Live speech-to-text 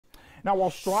Now,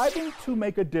 while striving to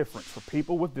make a difference for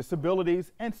people with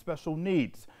disabilities and special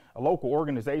needs, a local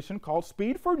organization called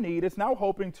Speed for Need is now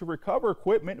hoping to recover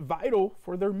equipment vital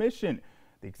for their mission.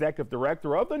 The executive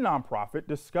director of the nonprofit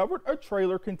discovered a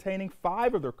trailer containing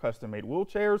 5 of their custom-made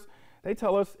wheelchairs. They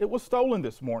tell us it was stolen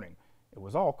this morning. It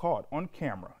was all caught on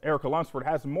camera. Erica Lunsford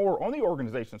has more on the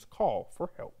organization's call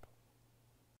for help.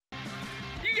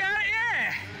 You got it,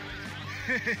 yeah!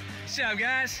 What's up,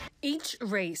 guys? Each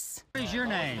race. What is your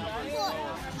name?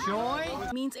 Joy?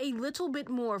 Means a little bit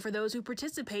more for those who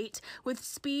participate with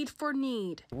Speed for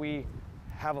Need. We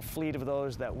have a fleet of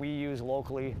those that we use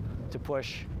locally to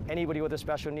push anybody with a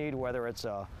special need, whether it's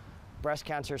a breast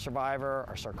cancer survivor,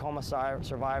 or sarcoma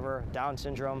survivor, Down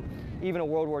syndrome, even a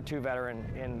World War II veteran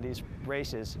in these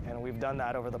races, and we've done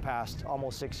that over the past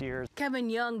almost 6 years. Kevin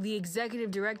Young, the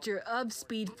executive director of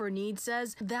Speed for Need,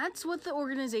 says that's what the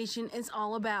organization is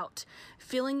all about,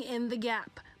 filling in the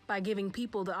gap by giving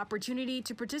people the opportunity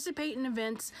to participate in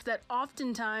events that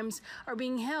oftentimes are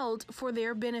being held for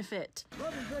their benefit.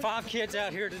 5 kids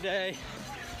out here today.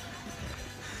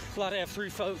 Glad to have 3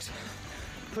 folks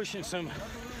pushing some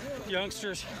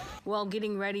youngsters. While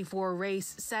getting ready for a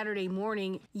race Saturday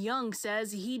morning, Young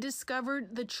says he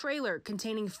discovered the trailer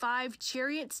containing 5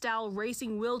 chariot-style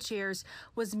racing wheelchairs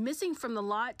was missing from the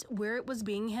lot where it was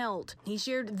being held. He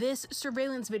shared this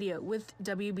surveillance video with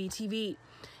WBTV.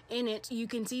 In it, you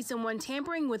can see someone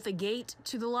tampering with the gate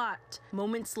to the lot.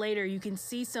 Moments later, you can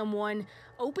see someone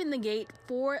open the gate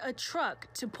for a truck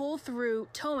to pull through,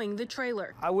 towing the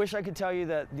trailer. I wish I could tell you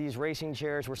that these racing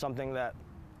chairs were something that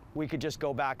we could just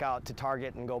go back out to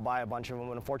Target and go buy a bunch of them,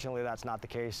 and unfortunately that's not the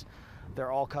case.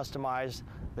 They're all customized,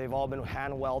 they've all been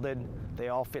hand welded, they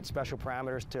all fit special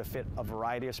parameters to fit a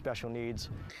variety of special needs.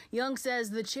 Young says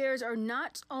the chairs are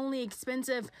not only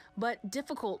expensive, but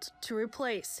difficult to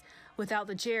replace. Without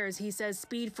the chairs, he says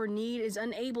Speed for Need is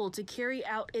unable to carry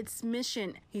out its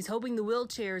mission. He's hoping the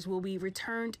wheelchairs will be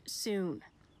returned soon.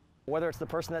 Whether it's the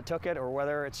person that took it or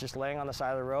whether it's just laying on the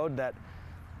side of the road, that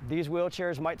these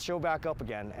wheelchairs might show back up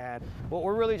again. And what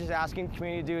we're really just asking the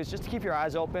community to do is just to keep your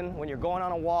eyes open when you're going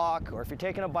on a walk or if you're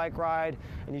taking a bike ride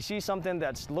and you see something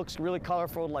that looks really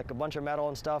colorful, like a bunch of metal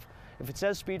and stuff. If it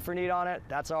says Speed for Need on it,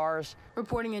 that's ours.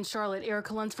 Reporting in Charlotte,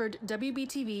 Erica Lunsford,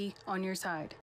 WBTV, on your side.